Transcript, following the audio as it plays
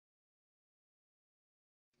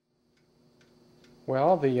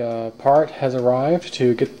Well, the part has arrived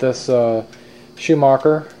to get this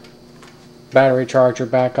Schumacher battery charger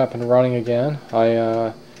back up and running again.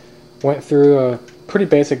 I went through a pretty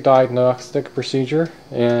basic diagnostic procedure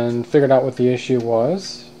and figured out what the issue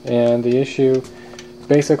was. And the issue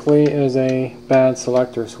basically is a bad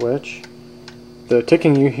selector switch. The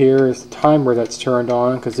ticking you hear is the timer that's turned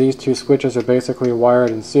on, because these two switches are basically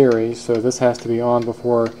wired in series, so this has to be on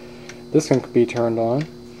before this can be turned on.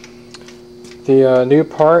 The new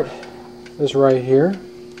part is right here.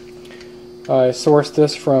 I sourced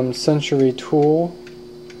this from Century Tool,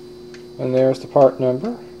 and there's the part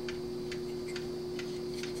number.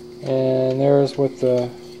 And there's what the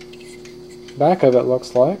back of it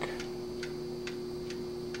looks like.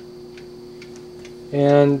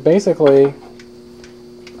 And basically,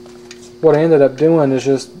 what I ended up doing is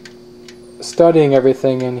just studying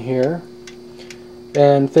everything in here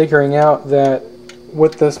and figuring out that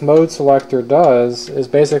what this mode selector does is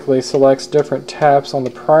basically selects different taps on the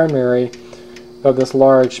primary of this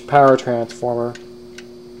large power transformer.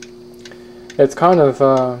 It's kind of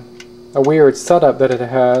a weird setup that it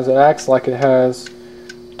has. It acts like it has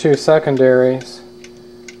two secondaries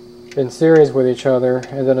in series with each other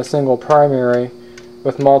and then a single primary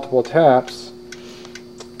with multiple taps.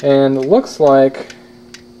 And it looks like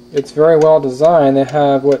it's very well designed. They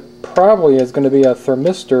have what probably is going to be a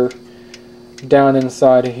thermistor down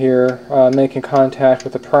inside of here, making contact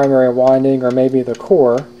with the primary winding or maybe the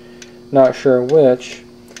core, not sure which.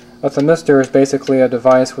 A thermistor is basically a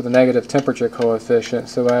device with a negative temperature coefficient,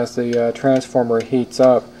 so as the transformer heats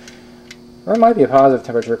up, or it might be a positive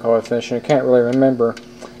temperature coefficient, I can't really remember,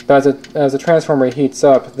 but as the transformer heats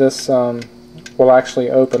up, this will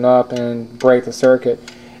actually open up and break the circuit.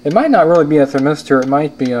 It might not really be a thermistor, it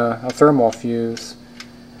might be a thermal fuse,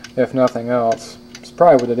 if nothing else. It's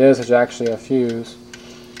probably what it is actually a fuse.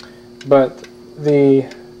 But the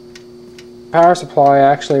power supply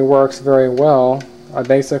actually works very well. I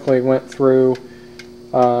basically went through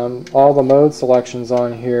all the mode selections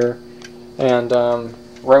on here and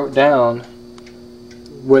wrote down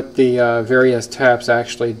what the various taps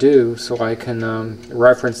actually do, so I can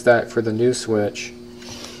reference that for the new switch.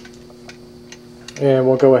 And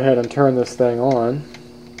we'll go ahead and turn this thing on.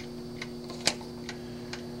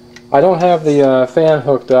 I don't have the fan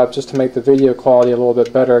hooked up just to make the video quality a little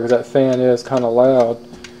bit better, because that fan is kind of loud,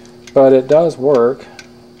 but it does work.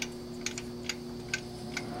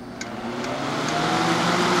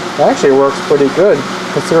 It actually works pretty good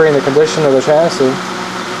considering the condition of the chassis.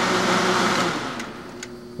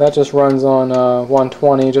 That just runs on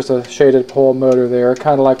 120, just a shaded pole motor there,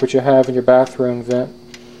 kind of like what you have in your bathroom vent.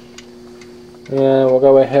 And we'll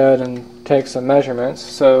go ahead and take some measurements.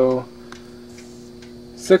 So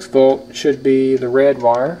 6 volt should be the red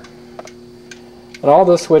wire. And all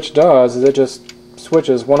this switch does is it just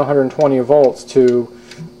switches 120 volts to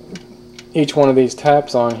each one of these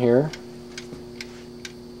taps on here.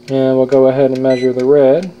 And we'll go ahead and measure the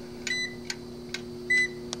red.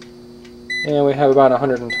 And we have about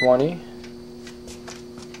 120.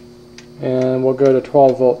 And we'll go to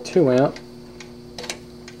 12 volt 2 amp.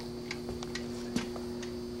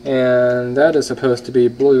 And that is supposed to be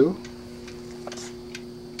blue.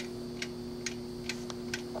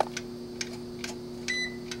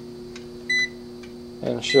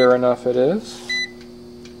 And sure enough it is.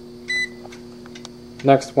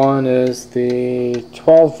 Next one is the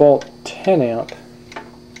 12 volt 10 amp.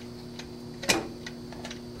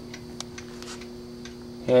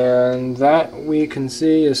 And that we can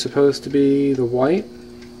see is supposed to be the white.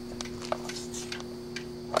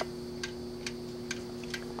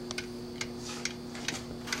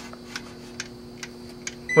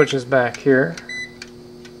 Which is back here.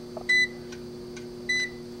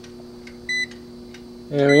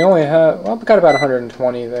 And we only have, well, we've got about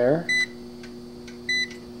 120 there.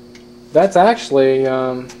 That's actually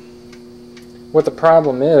what the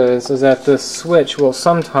problem is that this switch will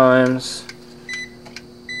sometimes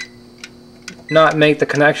not make the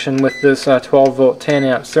connection with this 12 volt 10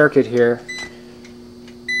 amp circuit here,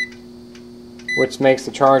 which makes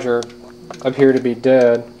the charger appear to be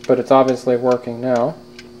dead, but it's obviously working now.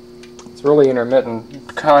 It's really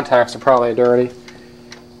intermittent. Contacts are probably dirty.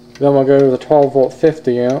 Then we'll go to the 12 volt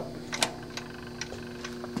 50 amp.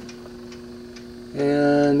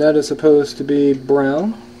 And that is supposed to be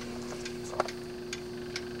brown.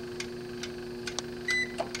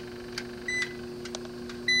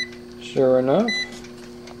 Sure enough.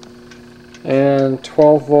 And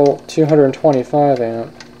 12 volt 225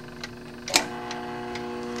 amp.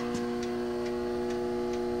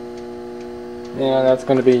 And that's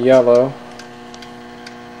going to be yellow.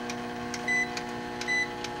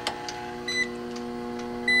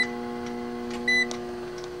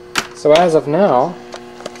 So as of now,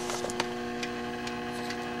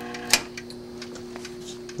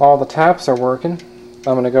 all the taps are working.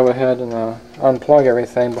 I'm going to go ahead and unplug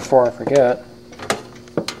everything before I forget.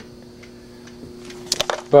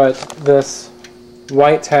 But this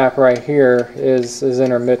white tap right here is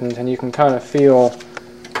intermittent, and you can kind of feel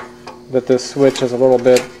that this switch is a little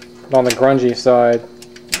bit on the grungy side.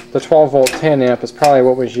 The 12 volt 10 amp is probably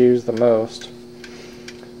what was used the most.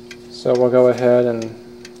 So we'll go ahead and,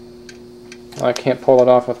 I can't pull it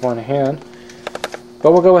off with one hand,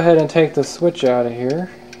 but we'll go ahead and take the switch out of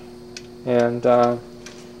here and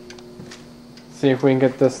see if we can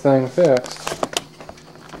get this thing fixed.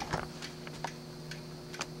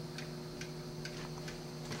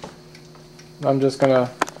 I'm just going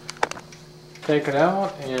to take it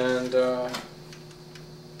out and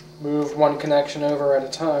move one connection over at a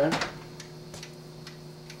time.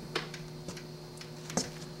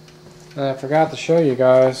 And I forgot to show you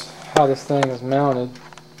guys how this thing is mounted,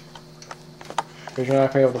 because you're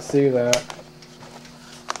not going to be able to see that.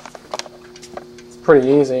 It's pretty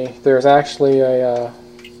easy. There's actually a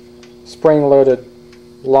spring-loaded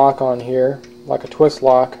lock on here, like a twist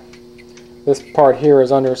lock. This part here is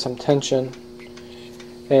under some tension,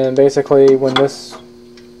 and basically when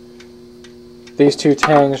these two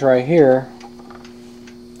tangs right here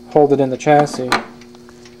hold it in the chassis,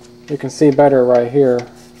 you can see better right here.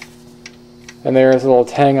 And there's a little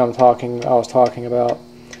tang I was talking about.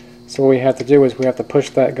 So what we have to do is we have to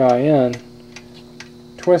push that guy in,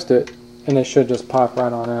 twist it, and it should just pop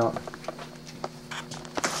right on out.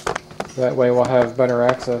 That way we'll have better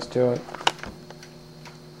access to it.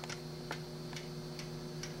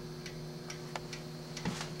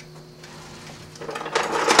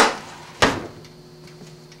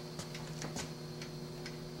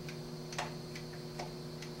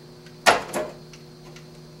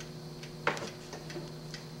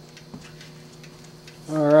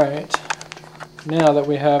 Alright, now that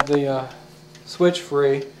we have the switch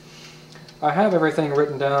free, I have everything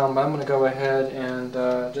written down, but I'm going to go ahead and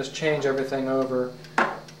just change everything over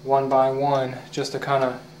one by one, just to kind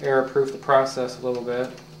of error-proof the process a little bit.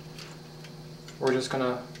 We're just going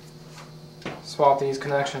to swap these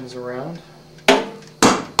connections around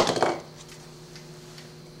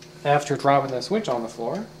after dropping the switch on the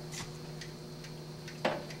floor.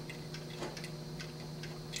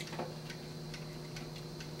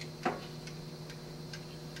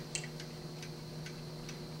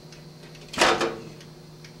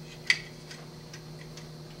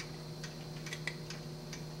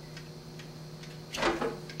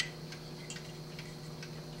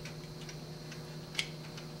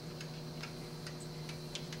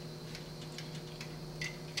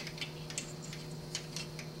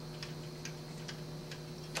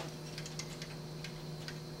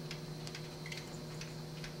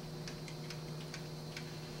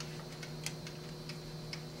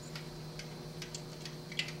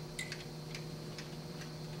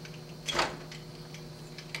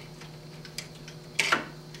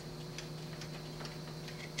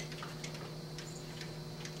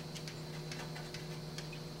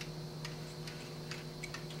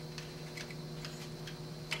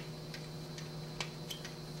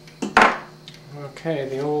 Okay,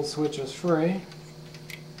 the old switch is free.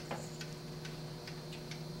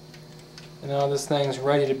 And now this thing's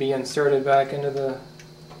ready to be inserted back into the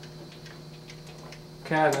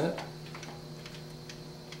cabinet.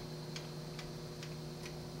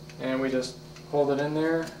 And we just hold it in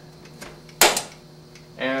there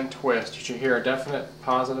and twist. You should hear a definite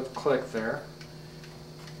positive click there.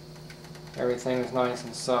 Everything is nice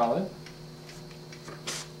and solid.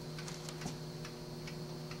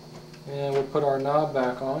 And we'll put our knob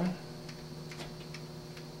back on.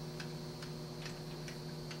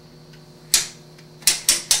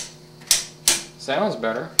 Sounds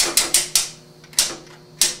better.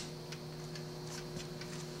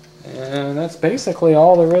 And that's basically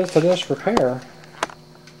all there is to this repair.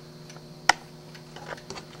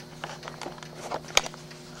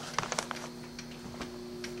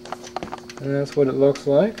 And that's what it looks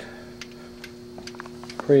like.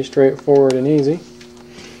 Pretty straightforward and easy.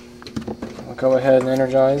 I'll go ahead and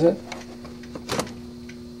energize it.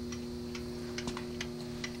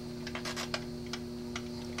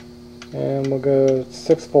 And we'll go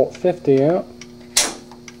 6 volt 50 amp.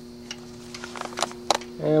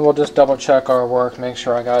 And we'll just double check our work, make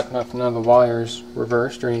sure I got none of the wires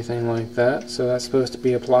reversed or anything like that. So that's supposed to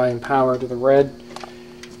be applying power to the red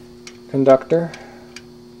conductor.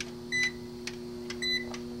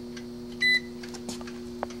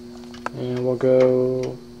 And we'll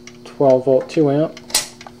go 12 volt 2 amp.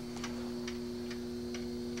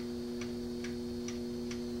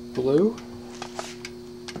 blue.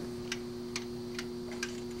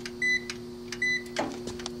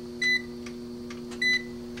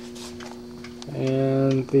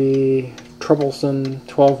 And the troublesome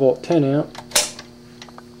 12 volt 10 amp.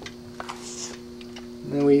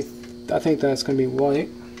 And I think that's going to be white.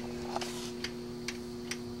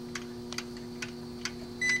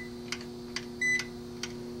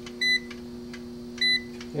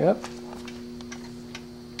 Yep.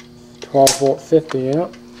 12 volt 50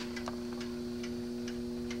 amp.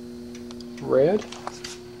 Red.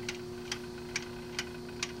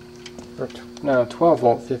 Or no, 12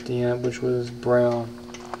 volt 50 amp, which was brown.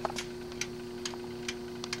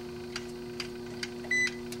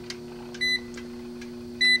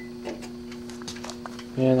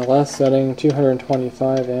 And the last setting,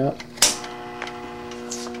 225 amp.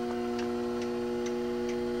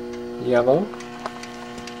 Yellow.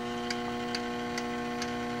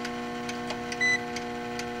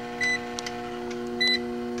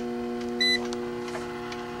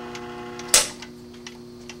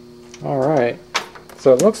 Alright,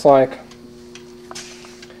 so it looks like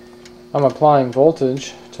I'm applying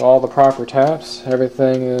voltage to all the proper taps.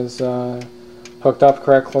 Everything is hooked up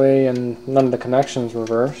correctly and none of the connections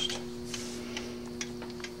reversed.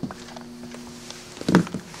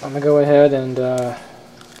 I'm going to go ahead and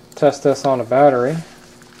test this on a battery.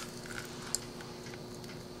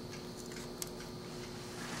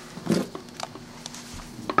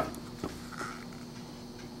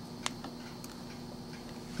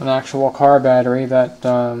 An actual car battery that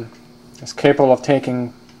is capable of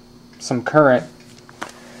taking some current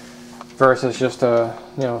versus just a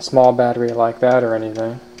small battery like that or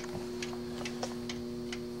anything.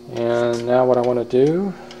 And now what I want to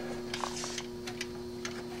do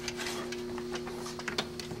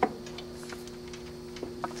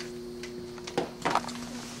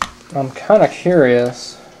I'm kind of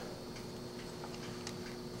curious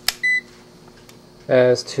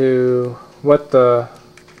as to what the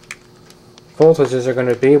voltages are going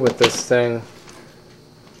to be with this thing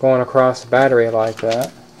going across the battery like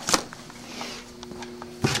that.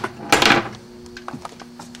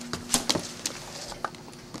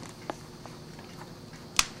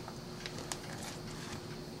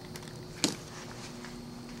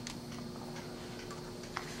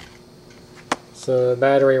 So the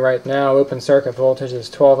battery right now, open circuit voltage is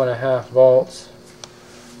 12.5 volts.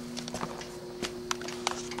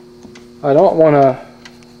 I don't want to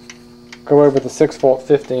go over the 6 volt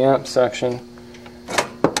 50 amp section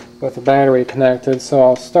with the battery connected, so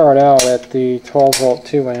I'll start out at the 12 volt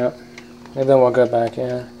 2 amp and then we'll go back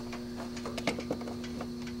in.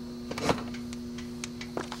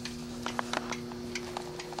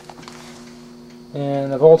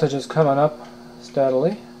 And the voltage is coming up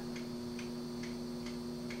steadily.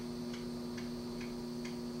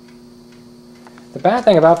 The bad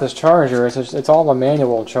thing about this charger is it's all a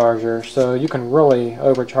manual charger, so you can really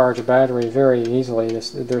overcharge a battery very easily.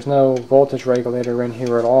 There's no voltage regulator in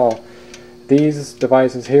here at all. These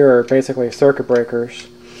devices here are basically circuit breakers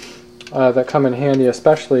that come in handy,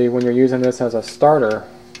 especially when you're using this as a starter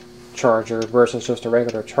charger versus just a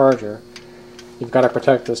regular charger. You've got to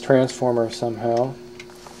protect this transformer somehow.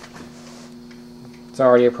 It's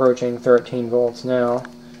already approaching 13 volts now.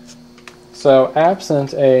 So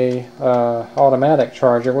absent a automatic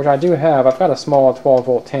charger, which I do have, I've got a small 12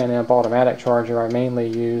 volt 10 amp automatic charger I mainly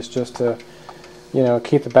use just to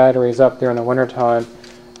keep the batteries up there in the wintertime.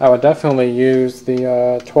 I would definitely use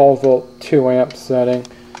the 12 volt 2 amp setting.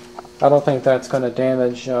 I don't think that's going to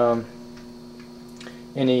damage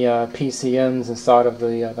any PCMs inside of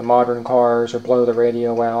the modern cars or blow the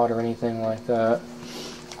radio out or anything like that.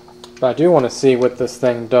 But I do want to see what this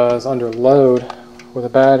thing does under load with a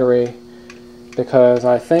battery, because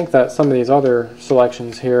I think that some of these other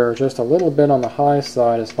selections here are just a little bit on the high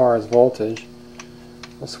side as far as voltage.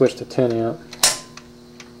 I'll switch to 10 amp.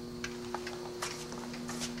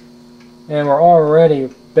 And we're already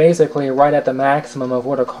basically right at the maximum of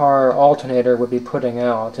what a car alternator would be putting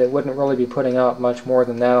out. It wouldn't really be putting out much more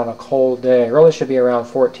than that on a cold day. It really should be around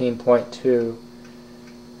 14.2.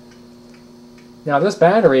 Now this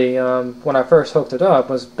battery, when I first hooked it up,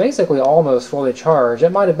 was basically almost fully charged. It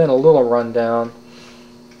might have been a little run down,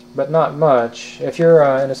 but not much. If you're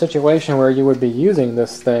in a situation where you would be using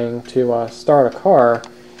this thing to start a car,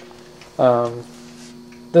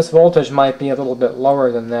 this voltage might be a little bit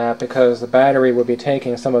lower than that because the battery would be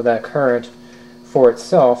taking some of that current for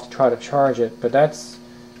itself to try to charge it. But that's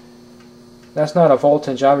not a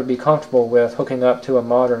voltage I would be comfortable with hooking up to a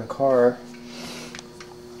modern car.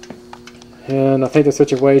 And I think the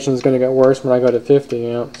situation is going to get worse when I go to 50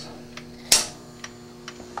 amps.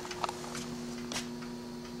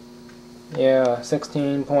 Yeah,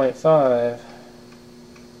 16.5.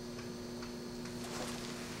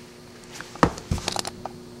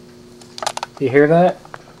 You hear that?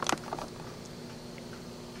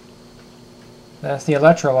 That's the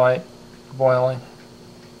electrolyte boiling.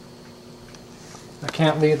 I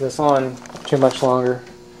can't leave this on too much longer.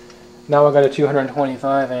 Now we've got a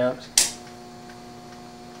 225 amps.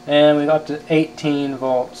 And we got to 18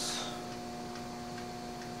 volts.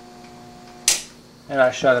 And I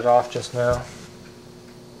shut it off just now.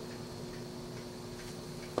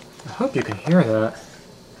 I hope you can hear that.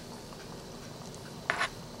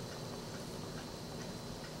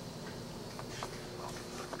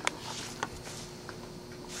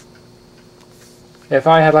 If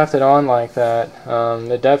I had left it on like that,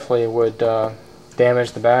 it definitely would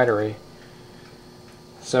damage the battery.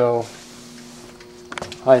 So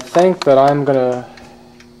I think that I'm gonna,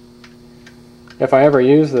 if I ever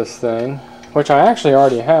use this thing, which I actually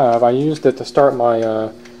already have, I used it to start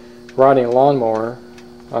my riding lawnmower,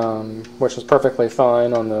 which was perfectly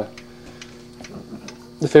fine on the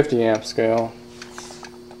 50 amp scale.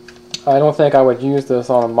 I don't think I would use this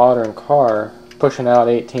on a modern car pushing out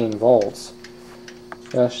 18 volts.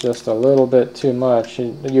 That's just a little bit too much.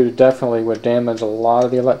 You definitely would damage a lot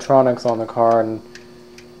of the electronics on the car and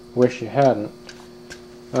wish you hadn't.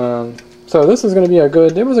 So this is going to be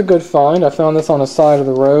it was a good find. I found this on the side of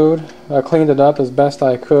the road. I cleaned it up as best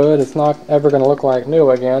I could. It's not ever going to look like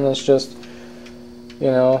new again. It's just, you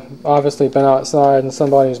know, obviously been outside in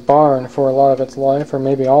somebody's barn for a lot of its life, or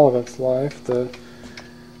maybe all of its life. The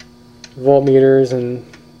voltmeters and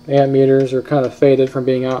amp meters are kind of faded from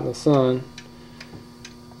being out in the sun.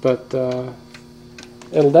 But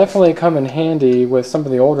it'll definitely come in handy with some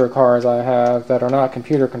of the older cars I have that are not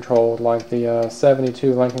computer controlled, like the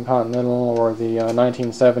 72 Lincoln Continental or the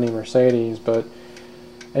 1970 Mercedes. But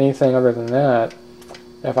anything other than that,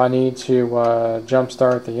 if I need to jump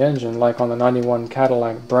start the engine, like on the 91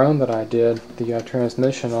 Cadillac Brougham that I did the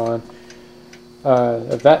transmission on,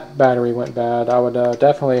 if that battery went bad, I would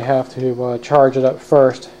definitely have to charge it up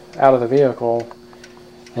first out of the vehicle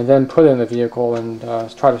and then put it in the vehicle and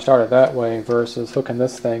try to start it that way versus hooking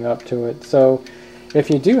this thing up to it. So if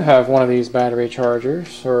you do have one of these battery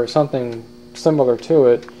chargers or something similar to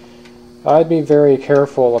it, I'd be very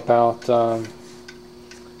careful about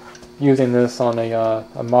using this on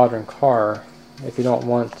a modern car if you don't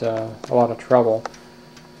want a lot of trouble.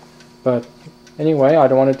 But anyway, I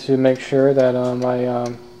wanted to make sure that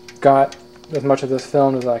I got as much of this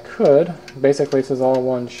filmed as I could. Basically, this is all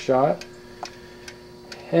one shot.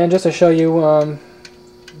 And just to show you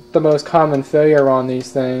the most common failure on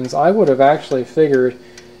these things, I would have actually figured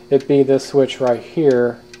it'd be this switch right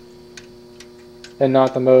here and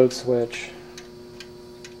not the mode switch.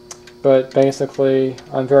 But basically,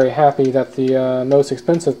 I'm very happy that the most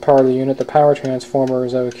expensive part of the unit, the power transformer,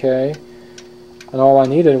 is okay. And all I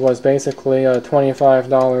needed was basically a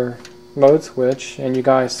 $25 mode switch, and you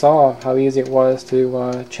guys saw how easy it was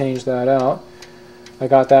to change that out. I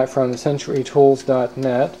got that from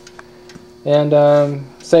centurytools.net and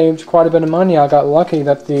saved quite a bit of money. I got lucky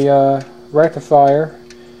that the rectifier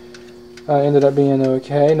ended up being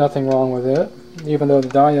okay, nothing wrong with it, even though the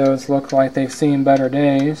diodes look like they've seen better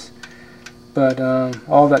days. But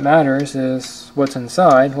all that matters is what's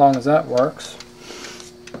inside, as long as that works.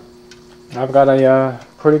 I've got a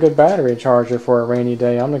pretty good battery charger for a rainy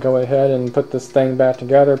day. I'm going to go ahead and put this thing back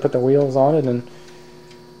together, put the wheels on it, and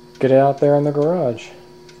get it out there in the garage.